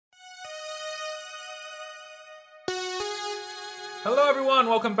Hello everyone,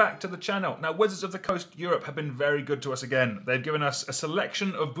 welcome back to the channel. Now, Wizards of the Coast Europe have been very good to us again. They've given us a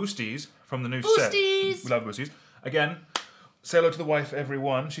selection of boosties from the new set. Boosties! We love boosties. Again, say hello to the wife,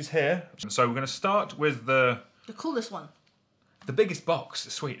 everyone. She's here. So we're going to start with the coolest one. The biggest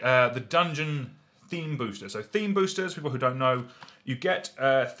box. Sweet. The Dungeon Theme Booster. So theme boosters, people who don't know, you get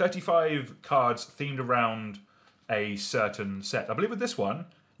 35 cards themed around a certain set. I believe with this one,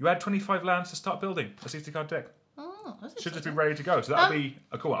 you add 25 lands to start building a 60-card deck. Oh, that's Should just be ready to go. So that'll be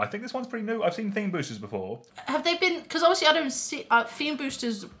a cool one. I think this one's pretty new. I've seen theme boosters before. Have they been? Because obviously I don't see theme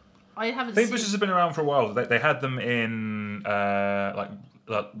boosters. I haven't. Theme seen... boosters have been around for a while. They had them in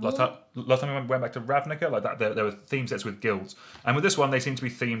last time we went back to Ravnica, like that. There were theme sets with guilds, and with this one, they seem to be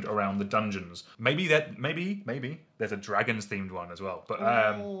themed around the dungeons. Maybe there's a dragons themed one as well. But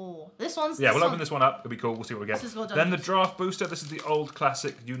this one's we'll open this one up. It'll be cool. We'll see what we get. Then the draft booster. This is the old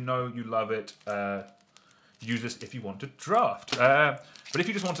classic. You know, you love it. Use this if you want to draft. But if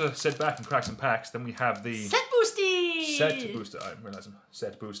you just want to sit back and crack some packs, then we have the set boosty. Set booster. I'm realizing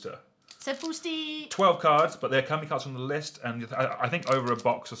set booster. Set boosty. 12 cards, but there can be cards on the list, and I think over a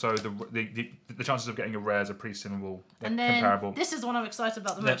box or so, the chances of getting a rares are pretty similar. And then comparable. This is the one I'm excited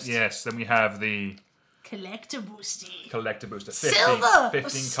about the most. Yes. Then we have the collector boosty. Collector booster. Silver.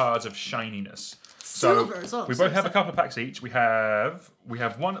 15 cards of shininess. Silver So as well. we both have a couple of packs each. We have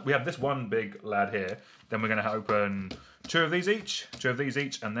this one big lad here. Then we're going to open two of these each,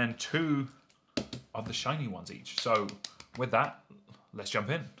 and then two of the shiny ones each. So with that, let's jump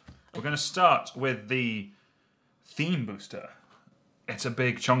in. We're going to start with the theme booster. It's a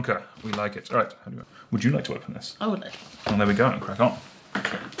big chonker. We like it. All right. Would you like to open this? I would like. And there we go. And crack on. All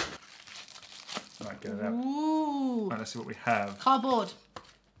right, get it out. Ooh. All right, let's see what we have. Cardboard.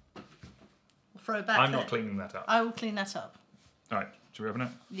 We'll throw it back. I'm not cleaning that up. I will clean that up. All right. Should we open it?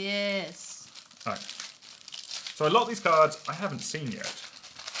 Yes. All right. So a lot of these cards I haven't seen yet.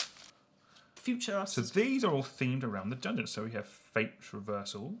 Future us. So these are all themed around the dungeon. So we have Fate's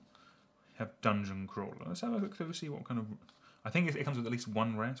Reversal. We have Dungeon Crawler. Let's have a look to see what kind of... I think it comes with at least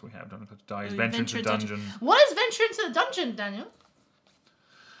one rare. So we have Dungeon Dies, Venture into Dungeon. What is Venture into the Dungeon, Daniel?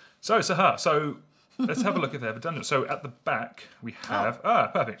 So let's have a look if they have a dungeon. So at the back we have...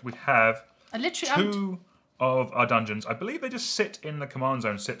 perfect. We have two of our dungeons. I believe they just sit in the command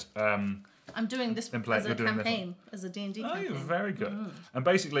zone. I'm doing this as a campaign, as a D&D campaign. Oh, very good. And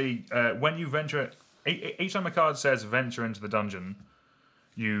basically, when you venture... Each time a card says venture into the dungeon,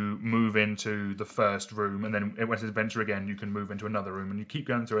 you move into the first room, and then when it says venture again, you can move into another room, and you keep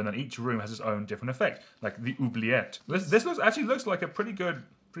going through, and then each room has its own different effect, like the oubliette. This actually looks like a pretty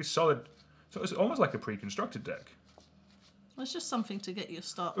solid... So it's almost like a pre-constructed deck. Well, it's just something to get you a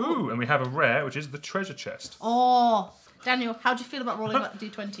start. Ooh, and we have a rare, which is the treasure chest. Oh... Daniel, how do you feel about rolling up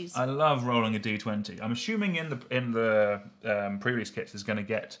D20s? I love rolling a D20. I'm assuming in the pre-release kits is going to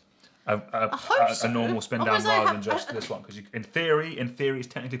get a normal spin down rather than just this one, because in theory, it's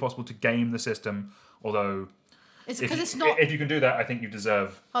technically possible to game the system. Although, if you can do that, I think you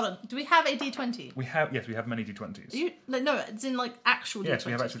deserve. Hold on, do we have a D20? We have many D20s. No, it's in like actual. Yes, D20s.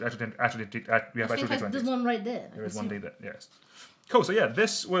 we have actual D20s. There's one right there. There is one D there. Yes. Cool. So yeah,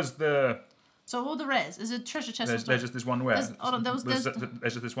 this was the. So all the rares is a treasure chest. There's just this one rare. There's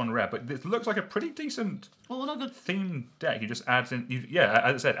just this one rare, but it looks like a pretty decent good themed deck. You just add in,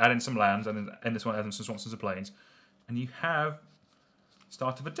 as I said, add in some lands, and in this one add in some swamps and some plains, and you have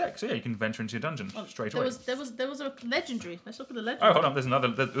start of a deck. So yeah, you can venture into your dungeon straight away. There was a legendary. Let's look at the legendary. Oh, hold on. There's another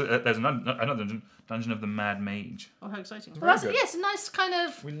dungeon of the Mad Mage. Oh, how exciting! Yes, a nice kind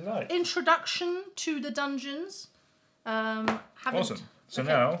of introduction to the dungeons. Awesome. So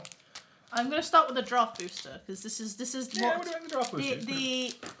now. I'm going to start with the draft booster, because this is what... we're doing the draft booster.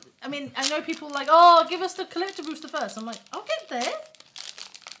 I mean, I know people are like, oh, give us the collector booster first. I'm like, I'll get there.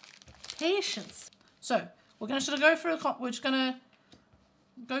 Patience. So, we're going to sort of go through we're just going to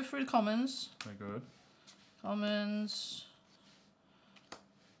go through the commons. Very good. Commons.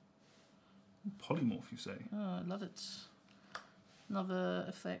 Polymorph, you say? Oh, I love it. Another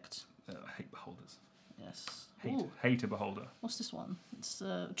effect. I hate beholders. Yes. Hate a beholder. What's this one? It's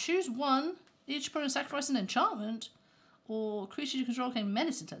choose one. Each opponent sacrifice an enchantment, or creature you control can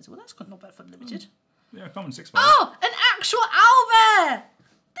menace intensity. Well, that's not bad for limited. Yeah, common 6. Oh, an actual owlbear!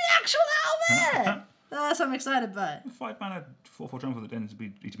 The actual owlbear! That's what I'm excited by. 5 mana, 4/4 jump for the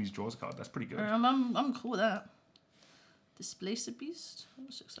ETB's draws a card. That's pretty good. I'm cool with that. Displacer beast.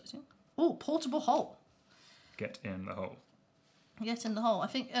 That's exciting. Oh, portable hole. Get in the hole. Get in the hole. I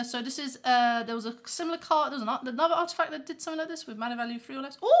think so. This is there was a similar card. There was another artifact that did something like this with mana value 3 or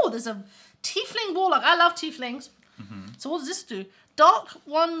less. Oh, there's a tiefling warlock. I love tieflings. So what does this do? Dark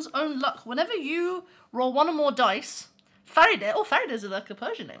One's Own Luck. Whenever you roll one or more dice, Faraday. Oh, Faraday's like a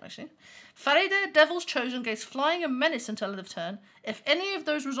Persian name, actually. Faraday, Devil's Chosen, gains flying and menace until end of turn. If any of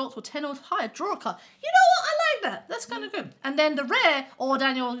those results were 10 or higher, draw a card. You know what? I like that. That's kind of good. And then the rare,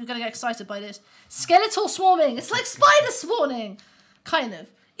 Daniel, you're going to get excited by this. Skeletal Swarming. It's like Spider Spawning. Kind of.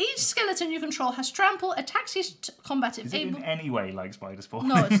 Each skeleton you control has trample, attacks each combat if Is it able. in any way like Spider Spawn?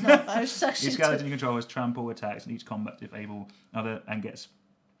 No, it's not. I was actually Each skeleton you control has trample, attacks, and each combat if able, and gets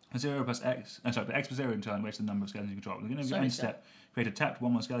 0 plus X. The X plus 0 in turn, which is the number of skeletons you control. At the beginning of your end step, create a tapped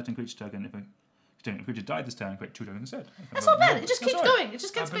 1/1 skeleton creature token. If a creature died this turn, create 2 tokens instead. That's not bad. It just keeps going. It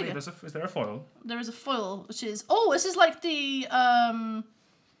just gets bigger. Is there a foil? There is a foil, which is this is like the there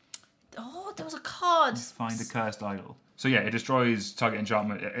was a card. Find a cursed idol. So yeah, it destroys target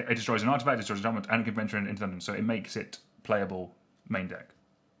enchantment. It destroys an artifact, destroys enchantment, and it can venture into them. So it makes it playable main deck.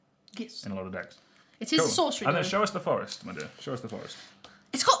 Yes. In a lot of decks. It is a sorcery. And then show us the forest, my dear. Show us the forest.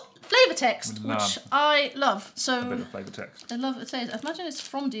 It's got flavor text, which I love. So a bit of flavor text. I love it. Says, I imagine it's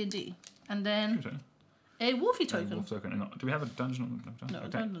from D&D, and then a Wolfie token. Wolf token. Do we have a dungeon? No,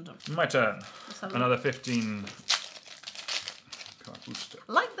 okay. don't. My turn. Another 15 card booster.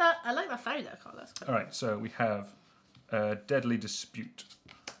 I like that Faraday card. That's cool. All right, so we have a Deadly Dispute.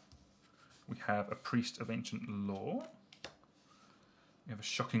 We have a Priest of Ancient Lore. We have a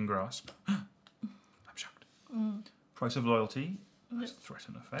Shocking Grasp. I'm shocked. Price of Loyalty. That's a threat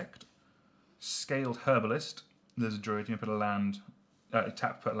and effect. Scaled Herbalist. There's a druid. You can put a land,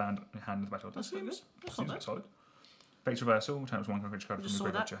 put a land in your hand in the battle. That seems solid. Fate's Reversal. Times 1 creature card from your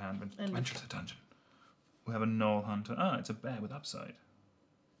graveyard to your hand. Venture to the dungeon. We have a Knoll Hunter. It's a bear with upside.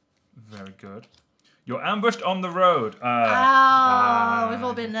 Very good. You're ambushed on the road. We've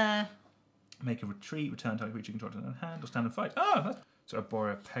all been there. Make a retreat. Return target creature control to the hand or stand and fight. So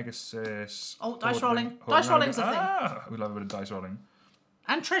Arborea Pegasus. Dice rolling. Dice rolling's a thing. We love a bit of dice rolling.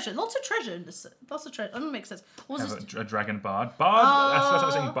 And treasure. Lots of treasure in this. Lots of treasure. That makes sense. What was this? A Dragon Bard. Bard. That's what I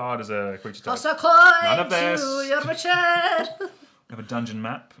was saying. Bard is a creature type. Toss a coin None of this. to your Richard. We have a dungeon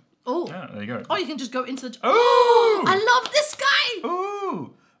map. Oh. Yeah, there you go. Oh, you can just go into the... Oh! I love this guy!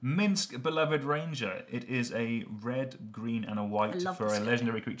 Ooh! Minsk Beloved Ranger. It is a red, green, and a white for a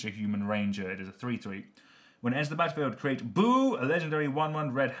legendary creature, human ranger. It is a 3/3. When it enters the battlefield, create Boo, a legendary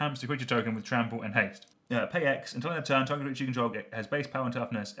 1/1 red hamster creature token with trample and haste. Pay X. Until end of turn, target creature you control has base power and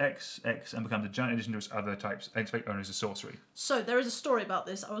toughness X, and becomes a giant addition to its other types. Activate only as a sorcery. So there is a story about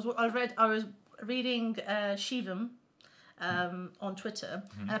this. I was reading Shivam on Twitter,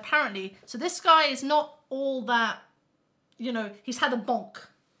 and apparently, so this guy is not all that, he's had a bonk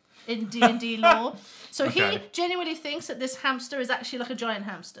in D&D lore. So he genuinely thinks that this hamster is actually like a giant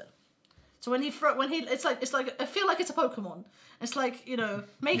hamster. So it's like I feel like it's a Pokemon. It's like,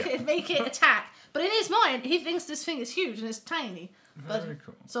 make it attack. But in his mind, he thinks this thing is huge and it's tiny. Very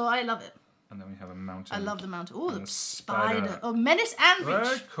cool. So I love it. And then we have a mountain. I love the mountain. Oh, the spider. Oh, menace and reach.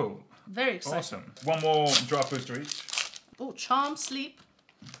 Very cool. Very exciting. Awesome. One more draft booster each. Oh, charm, sleep.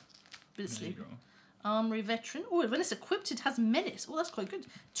 Bit of sleep. Armory veteran. Oh, when it's equipped, it has menace. Oh, that's quite good.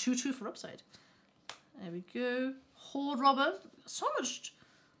 2/2 for upside. There we go. Horde robber. So much.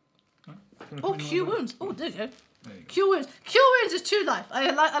 Oh, Q wounds. Oh, there you go. There you go. Q wounds. Q wounds is 2 life.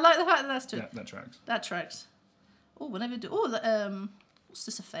 I like the fact that that's 2. Yeah, that tracks. That tracks. Oh, whenever you do. Oh, what's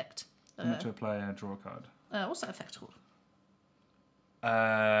this effect? Not to apply a draw card. What's that effect called?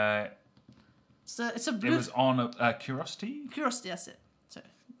 It's a blue. It was on Curiosity. Curiosity, that's it. So,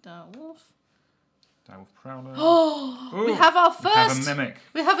 Direwolf. Direwolf Prowler. Oh, we have our first. We have a Mimic.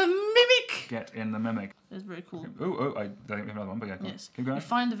 We have a Mimic. Get in the Mimic. It's very cool. Oh, I don't think we have another one, but yeah, cool. Yes. Keep going. You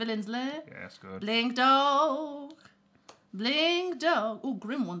find the villain's lair. Yes, good. Blink dog. Blink dog. Oh,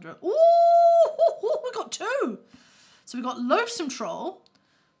 Grim Wanderer. Ooh, we got 2. So we got Loathsome Troll.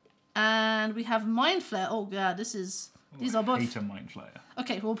 And we have Mind Flare. Oh, yeah, these are both. I hate a Mind Flayer.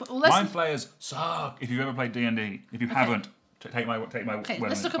 Okay, well let's... Mind Flayers suck. If you've ever played D&D. If you haven't, take my Okay,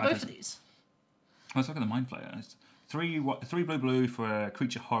 let's look at both of these. Let's look at the Mind Flayer. It's 3 blue for a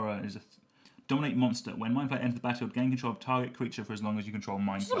creature horror. Is a dominate monster. When Mind Flayer enters the battlefield, gain control of target creature for as long as you control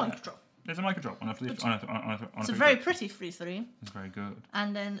Mind Flayer. It's a mind control. There's a mind control on a It's a very pretty 3/3. It's very good.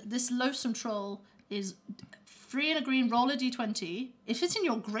 And then this Loathsome Troll is 3 and a green, roll a d20. If it's in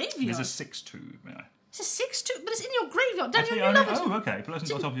your graveyard... It's a 6/2, may I? It's a 6/2, but it's in your graveyard. Daniel, you love it. Oh, okay. Put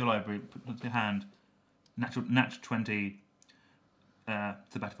it on top of your library. Put your hand. Nat 20.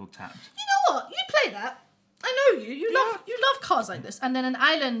 The battlefield tapped. You know what? You play that. I know you. You love cards like this. And then an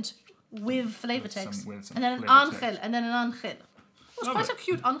island with flavor text. And then an angel. And then an angel. Oh, it's quite a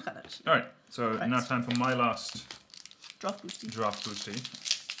cute angel, actually. All right. So now time for my last draft boosty.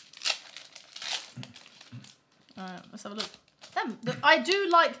 Alright, let's have a look. I do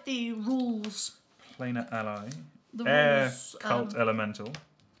like the rules. Planar ally. The Air rules, Cult Elemental.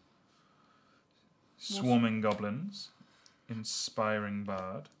 Swarming Goblins. Inspiring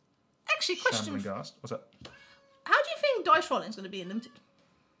Bard. Actually, question. Shambling Ghast. What's that? How do you think dice rolling is going to be in limited?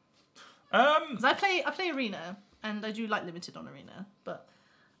 Because I play Arena, and I do like limited on Arena, but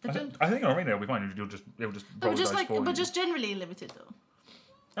I think on Arena it'll be fine. It'll just roll dice for you. But just generally in limited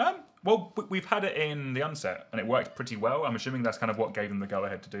though. Well, we've had it in the unset, and it worked pretty well. I'm assuming that's kind of what gave them the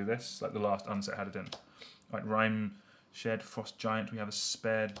go-ahead to do this. Like the last unset had it in. Like Rhyme, Shared Frost Giant. We have a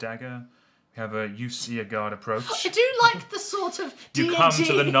Spare Dagger. We have a You See a Guard Approach. I do like the sort of D&D. You come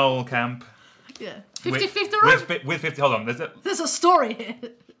to the Knoll Camp. Yeah. 50 feet the rope. With 50. Hold on. There's a story here.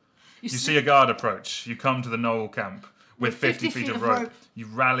 You see a guard approach. You come to the Knoll Camp with 50 feet of rope. You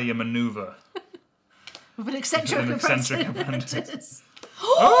rally a maneuver. With an eccentric apprentice.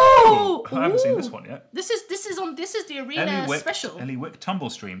 Oh! I haven't seen this one yet. This is the Arena special. Eliwick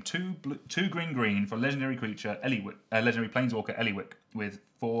Tumble Stream. 2 green for legendary creature Eliwick, legendary planeswalker Eliwick with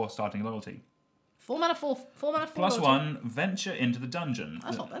 4 starting loyalty. 4 mana 4 Plus loyalty. 1, venture into the dungeon.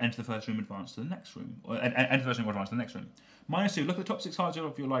 That's not bad. Enter the first room, advance to the next room. Or enter the first room, advance to the next room. -2, look at the top 6 cards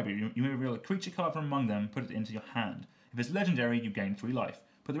of your library. You may reveal a creature card from among them, put it into your hand. If it's legendary, you gain 3 life.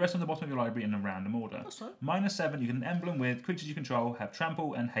 Put the rest on the bottom of your library in a random order. That's right. -7, you get an emblem with creatures you control, have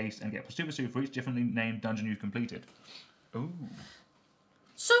trample and haste, and get +2/+2 for each differently named dungeon you've completed. Ooh.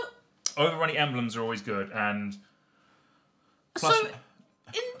 So Overrunning emblems are always good, and I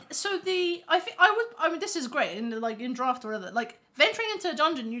mean this is great in draft or other venturing into a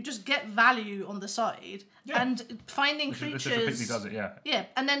dungeon, you just get value on the side and finding creatures. This completely does it, yeah. Yeah,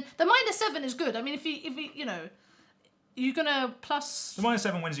 and then the -7 is good. I mean, if you know, you're gonna plus. The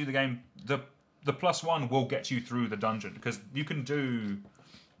 -7 wins you the game. The +1 will get you through the dungeon because you can do.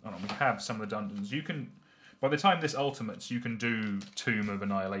 I don't know. We have some of the dungeons. You can. By the time this ultimates, you can do Tomb of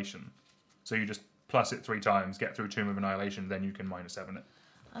Annihilation. So you just plus it 3 times, get through Tomb of Annihilation, then you can -7 it.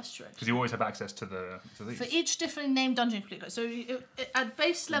 That's true. Because you always have access to these. For each different named dungeon complete. So at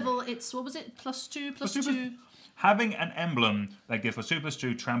base level, it's what was it? +2/+2. Having an emblem that gives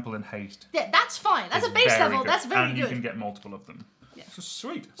 +2/+2 trample and haste. Yeah, that's fine. That's a base level. Good. That's very and good. you can get multiple of them. Yeah. So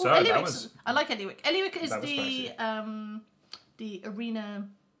sweet. Ooh, So that was. I like Eliwick. Eliwick is spicy. the Arena.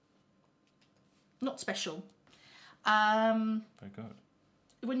 Not special. Very good.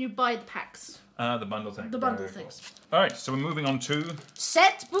 When you buy the packs. The bundle thing. The bundle Very things. Cool. All right, so we're moving on to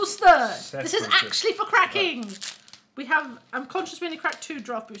Set booster. This is booster. actually for cracking. We have. I'm conscious we only cracked 2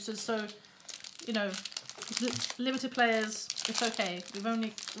 draft boosters, so you know, limited players. It's okay. We've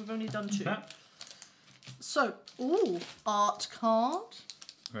only done 2. So, art card.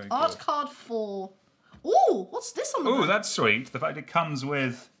 Very Art good. card for. Ooh, what's this on the back? That's sweet. The fact it comes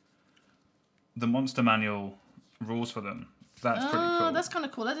with the monster manual rules for them. That's pretty cool. That's kind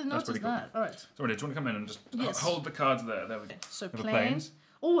of cool. I didn't notice pretty cool. that. All right. So, do you want to come in and just Yes. hold the cards there? There we go. So We have a planes.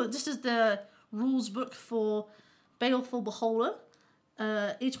 Oh, this is the rules book for Baleful Beholder.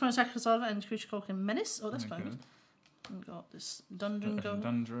 Each opponent's sacrifice and creature call can menace. Oh, that's quite good. We've got this dungeon go.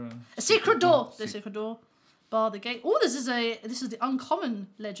 Dundra. A secret door. The secret door. Bar the gate. Oh, this is the uncommon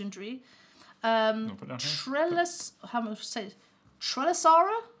legendary. Put down here. Trellis. How am I going to say it?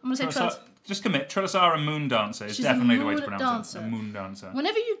 Trellisara? I'm going to say Trellis. Just commit. Trellisara Moon Dancer is She's definitely a the way to moon pronounce dancer. it. A Moon Dancer.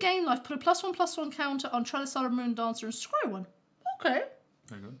 Whenever you gain life, put a +1/+1 counter on Trellisara Moon Dancer and scry 1. Okay,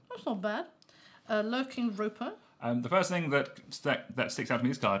 Very good. that's not bad. Lurking Roper. The first thing that sticks out to me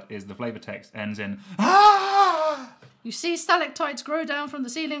this card is the flavor text ends in You see stalactites grow down from the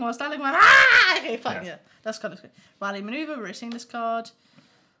ceiling while stalagmites. Ah! Okay, fine. Yeah, that's kind of good. Rally Maneuver. We're erasing this card.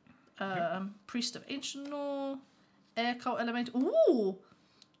 Priest of Ancient Law. Air Cult Element. Ooh!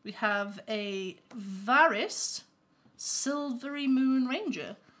 We have a Varys Silvery Moon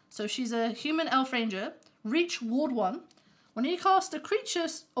Ranger. So she's a human elf ranger. Reach Ward 1. When you cast a creature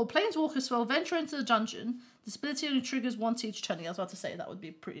or planeswalker spell, venture into the dungeon. This ability only triggers once each turn. I was about to say that would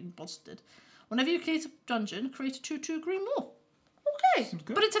be pretty busted. Whenever you create a dungeon, create a 2/2 green more. Okay,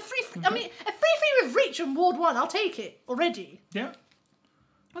 but it's a free. I mean, a free with Reach and Ward 1. I'll take it already. Yeah.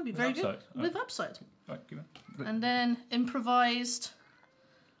 That'd be very good upside. with upside. Right, give it. And then improvised.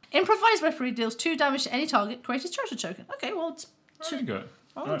 Improvised referee deals 2 damage to any target. Create a treasure token. Okay, well, it's Very good.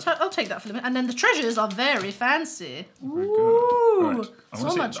 I'll take that for the minute. And then the treasures are very fancy. Very Ooh, good. Right.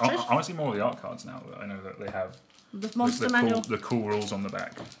 so much treasure. I want to see more of the art cards now. I know that they have The monster manual. the cool rules on the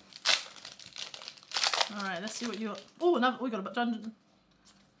back. All right, let's see what you got. Oh, now we got a dungeon.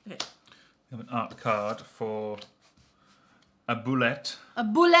 Okay. We have an art card for a bullet. A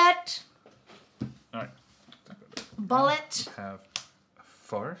bullet. All right. Bullet. We have a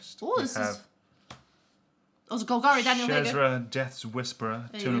forest. Oh, we this have is. Oh, it's Golgari, Daniel Hager. Shezra, Death's Whisperer,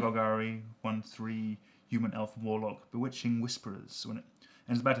 There Tuna you go. Golgari, 1/3. human, elf, warlock, bewitching whisperers. When it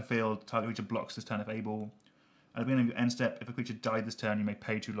enters the battlefield, target creature blocks this turn if able. At the beginning of your end step, if a creature died this turn, you may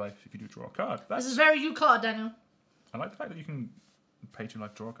pay 2 life. If you do, draw a card. This is very you card, Daniel. I like the fact that you can pay 2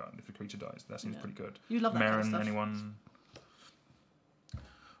 life, draw a card if a creature dies. That seems pretty good. You love that kind of stuff. Anyone?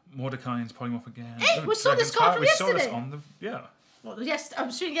 Mordecai's polymorph again. Hey, we saw this card from yesterday. We saw this on the Well, yes, I'm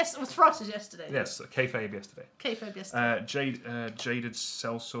assuming yes. It was for us yesterday. Yes, kayfabe yesterday. Kayfabe yesterday. Jaded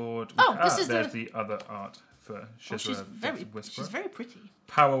sellsword. Oh, this is there's the other art for Shizra. She's very pretty.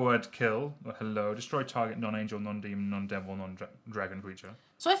 Power word kill. Hello. Destroy target non-angel, non-demon, non-devil, non-dragon creature.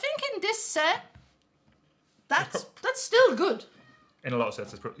 So I think in this set, that's still good. In a lot of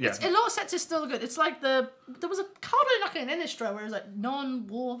sets, in a lot of sets, it's still good. It's like there was a card like an Innistrad where it was like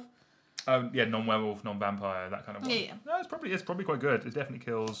non-wolf. Yeah, non-werewolf, non-vampire, that kind of one. Yeah. No, it's probably quite good. It definitely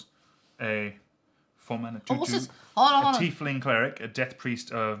kills a 4-mana 2/2. What's this? Hold on. A tiefling cleric, a death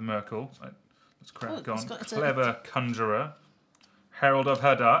priest of Merkel. Let's crack on. Clever conjurer, herald of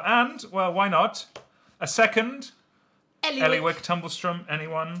Herdar, and well, why not? A second Eliwick Tumblestrom.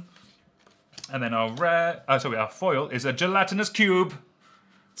 Anyone? And then our foil is a gelatinous cube.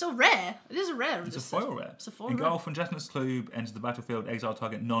 It's a rare. It is a rare. It's a foil rare. It's a foil Engulf and Gelatinous Cube enters the battlefield. Exile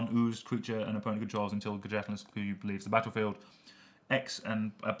target non-oozed creature an opponent controls until the Gelatinous Cube leaves the battlefield. X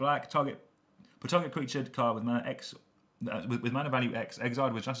and a black target. Put target creature card with mana X with mana value X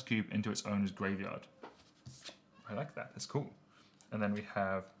exiled with Gelatinous Cube into its owner's graveyard. I like that. That's cool. And then we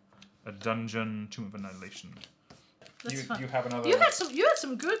have a dungeon, Tomb of Annihilation. You have another. You had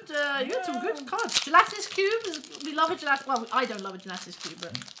some good cards. Gelatinous cube. We love a gelatinous. Well, I don't love a gelatinous cube,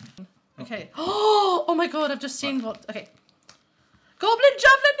 but okay. Oh my god! I've just seen what. Okay. Goblin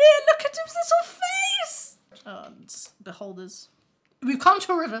Javelineer. Look at his little face. Oh, it's beholders. We've come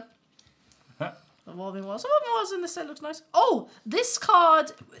to a river. Evolving Wilds. Evolving Wilds in this set looks nice. Oh, this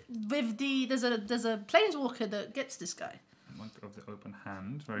card with there's a planeswalker that gets this guy. Monk of the Open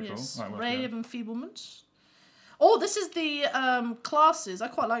Hand. Very cool. Right, Ray of Enfeeblement. Oh, this is the classes. I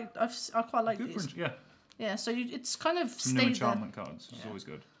quite like good these. Yeah. Yeah, so it's kind of some new enchantment cards. It's always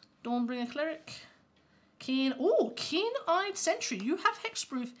good. Dawnbringer Cleric. Keen-Eyed Sentry. You have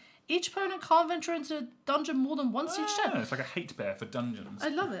hexproof. Each opponent can't venture into the dungeon more than once each turn. It's like a hate bear for dungeons. I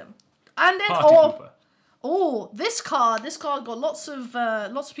love it. And then this card got lots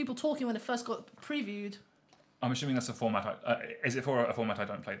of people talking when it first got previewed. I'm assuming that's a format. Is it for a format I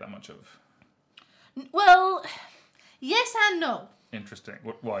don't play that much of? Well, yes and no. Interesting.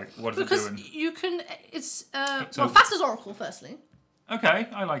 Why? What does because it do? Because you can. It's fast as Oracle. Firstly. Okay,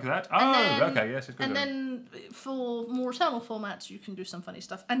 I like that. Okay, yes, it's good. And then for more eternal formats, you can do some funny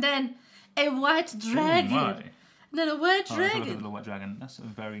stuff. And then a white dragon. And then a white dragon. Look at the little white dragon. That's a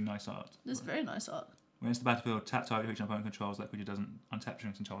very nice art. That's very nice art. When it's the battlefield, tap target creature opponent controls. That creature doesn't untap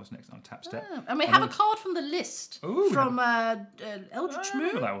during control its next untap step. And we have a card from the list from Eldritch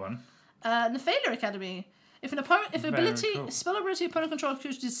Moon. That one. The Failure Academy. If spell ability opponent controls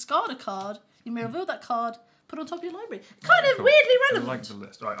creature discard a card, you may reveal that card, put it on top of your library. Kind of weirdly relevant. I like the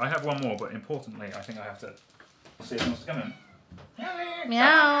list. Right, I have one more, but importantly, I think I have to see if wants to come in.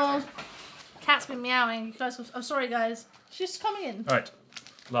 Meow. Cat's been meowing. You guys, I'm sorry, guys. She's coming in. All right.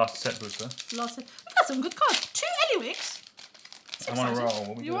 Last set booster. We've got some good cards. 2 Eliwicks. I'm on a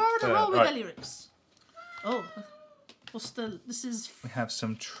roll. You are on a roll with Eliwicks. Oh. This is... We have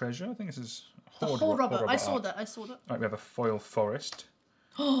some treasure. I think this is... Horde Robber. I saw that. Right, we have a foil forest.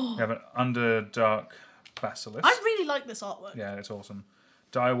 We have an Underdark Basilisk. I really like this artwork. Yeah, it's awesome.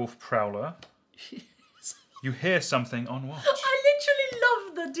 Direwolf Prowler. You hear something on watch. I literally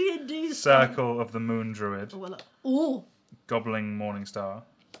love the D&D Circle of the Moon Druid. Oh. Gobbling Morningstar.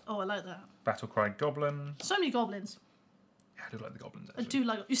 Oh, I like that. Battlecry Goblin. So many goblins. Yeah, I do like the goblins, actually. I do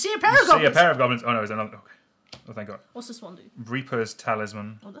like... You see a pair of goblins? See a pair of goblins. Oh, no, is there another... Okay. Oh, thank God. What's this one do? Reaper's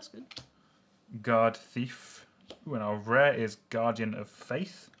Talisman. Oh, that's good. Guard Thief. Ooh, and our rare is Guardian of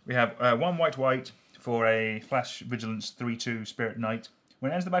Faith. We have 1 white for a Flash Vigilance 3/2 Spirit Knight.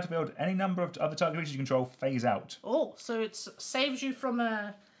 When it enters the battlefield, any number of other target creatures you control phase out. Oh, so it saves you from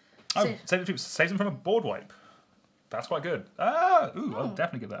a... Saves them from a board wipe. That's quite good. I'll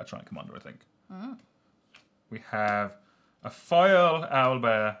definitely give that a try, Commander, I think. We have a foil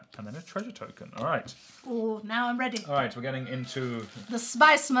owlbear and then a treasure token. All right. Oh, now I'm ready. All right, we're getting into... The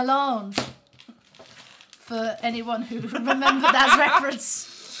Spice Melange. For anyone who remembered that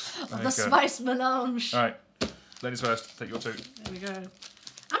reference of the Spice Melange. All right. Ladies first, take your 2. There we go.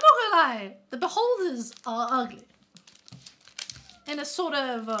 I'm not gonna lie, the beholders are ugly. In a sort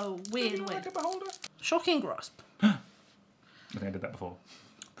of weird way. Like a beholder? Shocking Grasp. I think I did that before.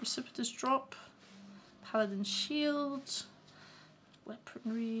 Precipitous Drop. Paladin Shield.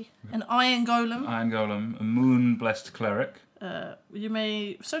 weaponry. An iron golem. Iron Golem, a moon-blessed cleric. You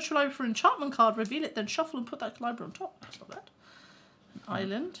may search your library for an enchantment card, reveal it, then shuffle and put that library on top. That's not bad. An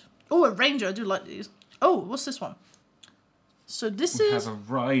island. Oh, a ranger. I do like these. Oh, what's this one? So this We is... have a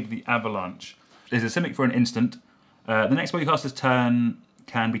Ride the Avalanche. It's a Simic for an instant. The next spell you cast this turn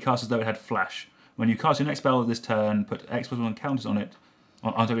can be cast as though it had flash. When you cast your next spell this turn, put X+1 counters on it,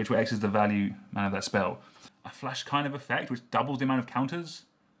 on target where X is the value mana of that spell. A flash kind of effect, which doubles the amount of counters.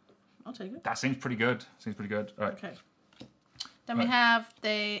 I'll take it. That seems pretty good. Seems pretty good. All right. Okay. Then we have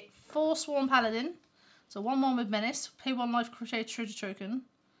the Forsworn Paladin. So 1/1 with Menace. Pay 1 life, create treasure token.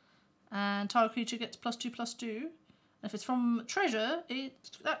 And target creature gets +2/+2. And if it's from treasure,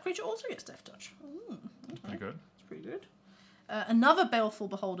 that creature also gets Death Touch. Okay. Pretty good. It's pretty good. Another Baleful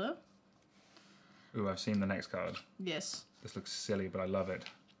Beholder. Ooh, I've seen the next card. Yes. This looks silly, but I love it.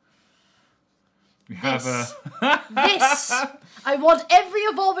 We have This! I want every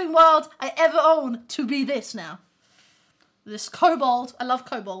evolving world I ever own to be this now. This kobold. I love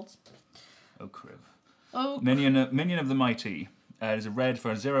kobolds. Oh, Kriv. Oh, Minion of the Mighty. It is a red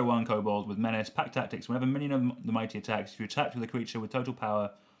for a 0/1 kobold with menace. Pack tactics. Whenever Minion of the Mighty attacks, if you attack with a creature with total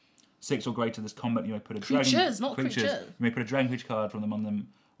power 6 or greater this combat, you may put a creatures, dragon... not creatures. You may put a dragon creature card from them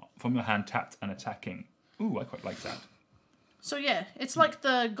from your hand tapped and attacking. Ooh, I quite like that. So yeah, it's like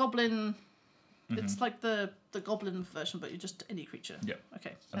the goblin... It's like the goblin version, but you're just any creature. Yeah.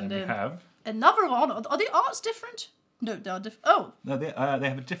 Okay. And then we have... Another one. Are the arts different? No, they are different. Oh. No, they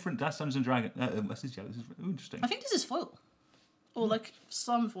have a different... That's Dungeons and Dragons. This is interesting. I think this is foil. Or like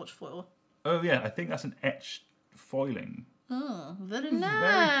some forged foil. Oh, yeah. I think that's an etched foiling. Oh, very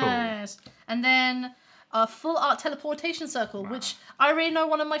nice. Very cool. And then a full art teleportation circle, which I already know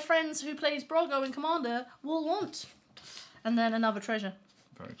one of my friends who plays Brogo in Commander will want. And then another treasure.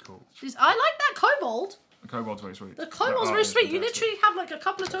 Very cool. I like that kobold. The kobold's very sweet. The kobold's very sweet. You literally have like a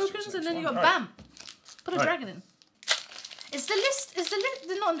couple of tokens and then you got bam. Put a dragon in. Is the list...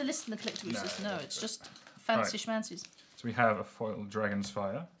 They're not on the list in the collector boosters. No, it's just fancy schmancies. So we have a foil Dragon's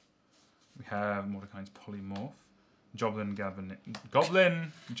Fire. We have Mordecai's Polymorph. Goblin Javelin.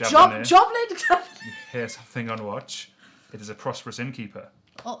 Joblin. You hear something on watch. It is a prosperous innkeeper.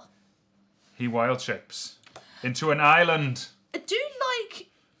 Oh. He wild shapes into an island.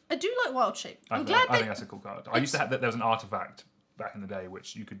 I do like wild shape. I think that's a cool card. I used to have that. There was an artifact back in the day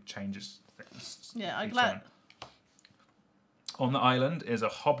which you could change its things. Yeah, I'm glad. On the island is a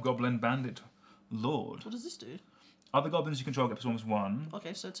Hobgoblin Bandit Lord. What does this do? Other goblins you control get +1/+1.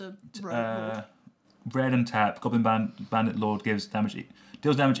 Okay, so it's a rogue. Red and tap. Goblin Bandit Lord deals damage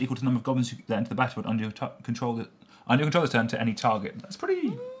equal to the number of goblins that enter the battlefield under your control this turn to any target. That's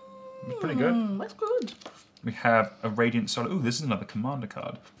pretty good. That's good. We have a Radiant Solar. Ooh, this is another commander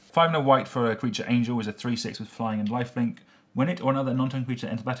card. 5 and a white for a creature Angel is a 3/6 with flying and lifelink. When it or another non-token creature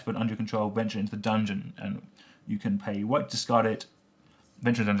enters the battlefield under your control, venture into the dungeon, and you can pay white to discard it,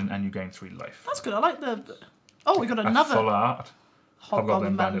 venture into the dungeon, and you gain 3 life. That's good. I like the... Oh, we got another... Full art.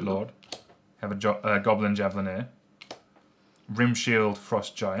 Hobgoblin Bandit Lord. Have a Goblin Javelineer. Rimshield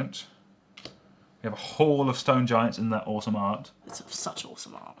Frost Giant. We have a Hall of Stone Giants in that awesome art. It's such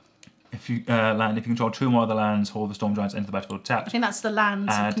awesome art. If you control 2 more of the lands, Hall of the Storm Giants enter the battlefield tapped. I think that's the land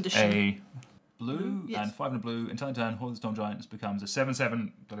condition. Add a blue yes. and 5 and a blue. Until end turn, Hall of the Storm Giants becomes a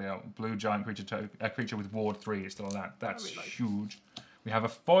 7/7 blue giant creature. A creature with Ward 3 is still a land. That's huge. We have a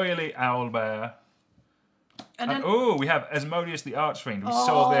foily Owlbear. And oh, we have Asmodeus the Archfiend. We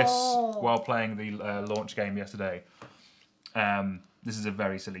saw this while playing the launch game yesterday. This is a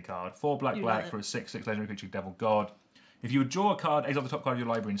very silly card. 4 black for a 6/6 legendary creature, Devil God. If you would draw a card, exile the top card of your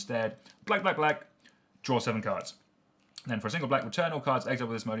library instead. Black, draw 7 cards. Then for a single black, return all cards exiled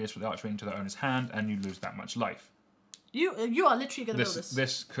with Asmodeus for the Archfiend to their owner's hand, and you lose that much life. You are literally going to build this.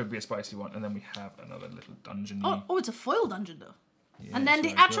 This could be a spicy one, and then we have another little dungeon. Oh, it's a foil dungeon though. Yeah, and then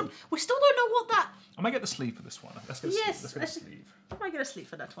the attribute. We still don't know what that. I might get the sleeve for this one. Let's get a sleeve. I might get a sleeve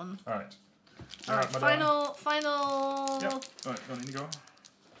for that one. All right. All right. Final. Yep. All right. I need to go.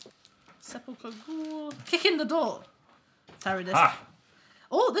 Sepulchre Ghoul. Kick in the door. Tarry this.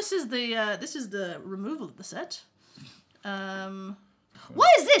 Oh, this is the removal of the set. What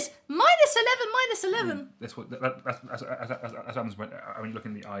is this? -11. That's what happens when you look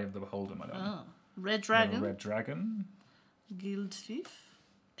in the eye of the beholder, my darling. Oh. Red dragon. Red dragon. Guild thief.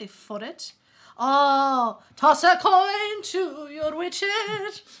 A forest. Oh, toss a coin to your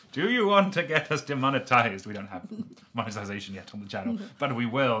witches. Do you want to get us demonetized? We don't have monetization yet on the channel, but we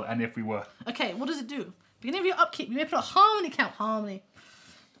will, and if we were. Okay, what does it do? Beginning of your upkeep, you may put a harmony count.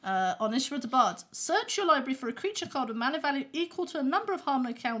 On Instrument of Bards. Search your library for a creature card with mana value equal to a number of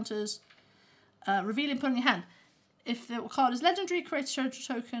harmony counters. Reveal and put in your hand. If the card is legendary, create a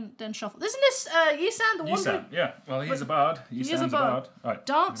treasure token, then shuffle. Isn't this Yisan, the one? Yisan, yeah. Well, he's a bard. Yisan's a bard. Right.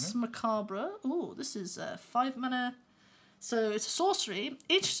 Dance Macabre. Ooh, this is 5 mana. So it's a sorcery.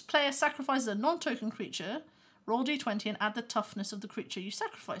 Each player sacrifices a non-token creature. Roll d20 and add the toughness of the creature you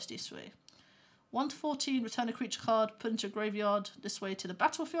sacrificed this way. 1 to 14, return a creature card, put into a graveyard this way to the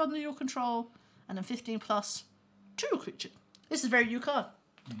battlefield under your control. And then 15 plus to a creature. This is a very new card.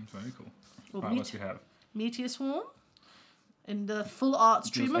 Very cool. Well, Right, what else do we have? Meteor Swarm in the full art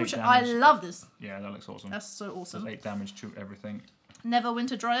treatment, which 8 I damage. love this. Yeah, that looks awesome. That's so awesome. Does 8 damage to everything.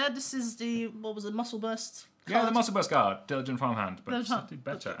 Neverwinter Dryad. This is the, what was it, Muscle Burst card? Yeah, the Muscle Burst card. Diligent Farmhand, but Diligent- did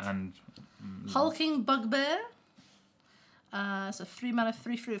better. And Hulking Bugbear. It's a 3 mana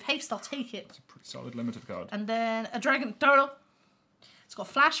 3/3 with haste. I'll take it. it's a pretty solid limited card. And then a Dragon Turtle. It's got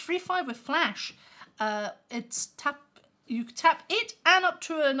Flash 3/5 with Flash. It's you tap it and up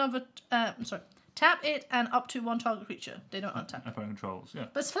to another. Tap it and up to 1 target creature. They don't untap. Opponent controls, yeah.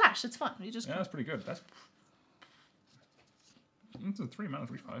 But it's Flash. It's fine. You just Yeah, that's pretty good. That's a 3 mana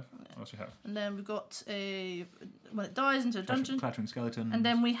 3/5. What else do you have? And then we've got when it dies into a dungeon. Clattering skeleton. And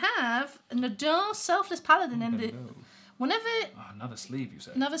then we have Nadar Selfless Paladin in the whenever another sleeve, you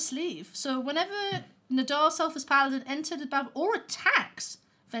said. another sleeve. So whenever Nadar Selfless Paladin enter the battle or attacks,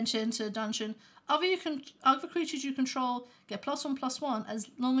 venture into a dungeon, other creatures you control get +1/+1 as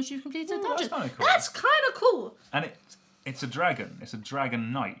long as you complete the dungeon. That's kinda cool. That's kind of cool. And it's a dragon. It's a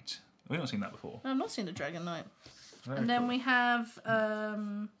dragon knight. We've not seen that before. I've not seen the Dragon Knight. Very And then cool. we have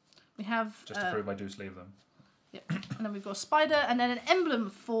Just to prove I do sleeve them. Yep. And then we've got a spider, and then an emblem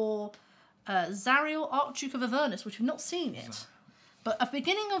for Zariel, Archduke of Avernus, which we've not seen yet. But at the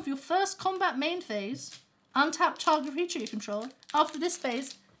beginning of your first combat main phase, untap target creature you control. After this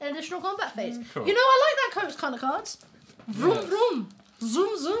phase, an additional combat phase. Cool. You know, I like that kind of cards. Vroom, vroom.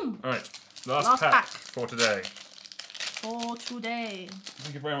 Zoom, zoom. All right, last Last pack pack. for today. For today.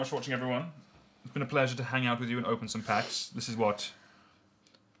 Thank you very much for watching, everyone. It's been a pleasure to hang out with you and open some packs. This is what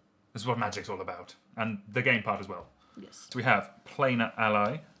Magic's all about, and the game part as well. Yes. So we have Planar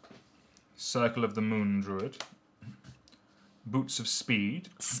Ally, Circle of the Moon Druid, Boots of Speed,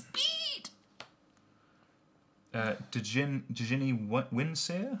 Speed! Djinni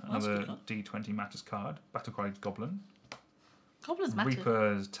Windseer, That's a good another card. D20 Matters card, Battlecry Goblin, Goblin's matter.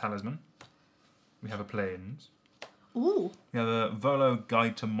 Reaper's Talisman. We have a Plains. Ooh. We have a Volo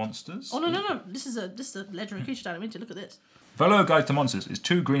Guide to Monsters. Oh, no. This is a legendary creature down. I mean, to look at this. Volo Guide to Monsters is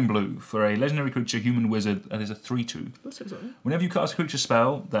 2 green-blue for a legendary creature, human wizard, that is a 3/2. Looks exciting. Whenever you cast a creature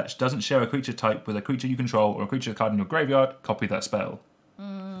spell that doesn't share a creature type with a creature you control or a creature card in your graveyard, copy that spell.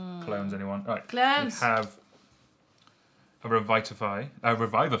 Clones, anyone? Right. Clones. We have a Revivify.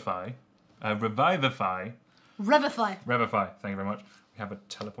 Revivify, thank you very much. We have a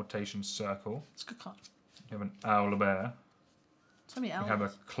Teleportation Circle. It's a good card. We have an Owlbear. So many owls. We have a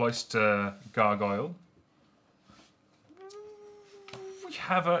Cloister Gargoyle. We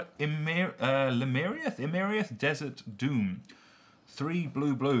have a Lemuriath Desert Doom. 3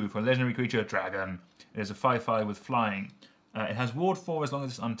 blue for a legendary creature, dragon. It is a 5/5 with flying. It has ward 4 as long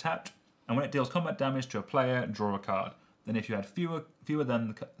as it's untapped, and when it deals combat damage to a player, draw a card. Then if you had fewer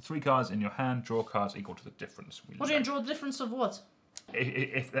than 3 cards in your hand, draw cards equal to the difference. What do you draw the difference of what?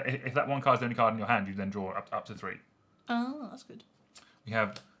 If that one card is the only card in your hand, you then draw up to 3. Oh, that's good. We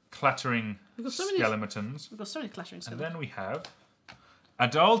have Clattering We've got so many- Skeletons. We've got so many clashing And skeletons. then we have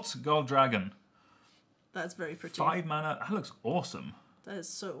Adult Gold Dragon. That's very pretty. 5 mana. That looks awesome. That is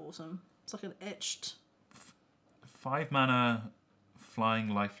so awesome. It's like an etched. 5 mana Flying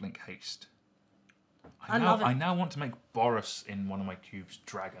Lifelink Haste. I love it. I now want to make Boris in one of my cubes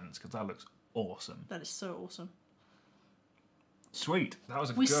dragons because that looks awesome. That is so awesome. Sweet. That was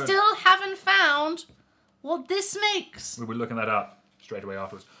a We good... still haven't found what this makes. We'll be looking that up straight away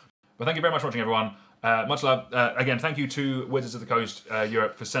afterwards. But thank you very much for watching, everyone. Much love. Again, thank you to Wizards of the Coast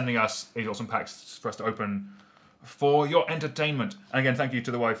Europe for sending us these awesome packs for us to open for your entertainment. And again, thank you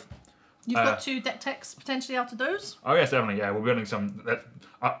to the wife. You've got 2 deck techs potentially out of those. Oh yes, definitely. Yeah, we're building some.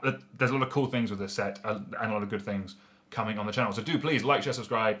 There's a lot of cool things with this set and a lot of good things coming on the channel. So do please like, share,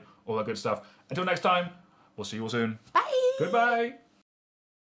 subscribe, all that good stuff. Until next time, we'll see you all soon. Bye. Goodbye.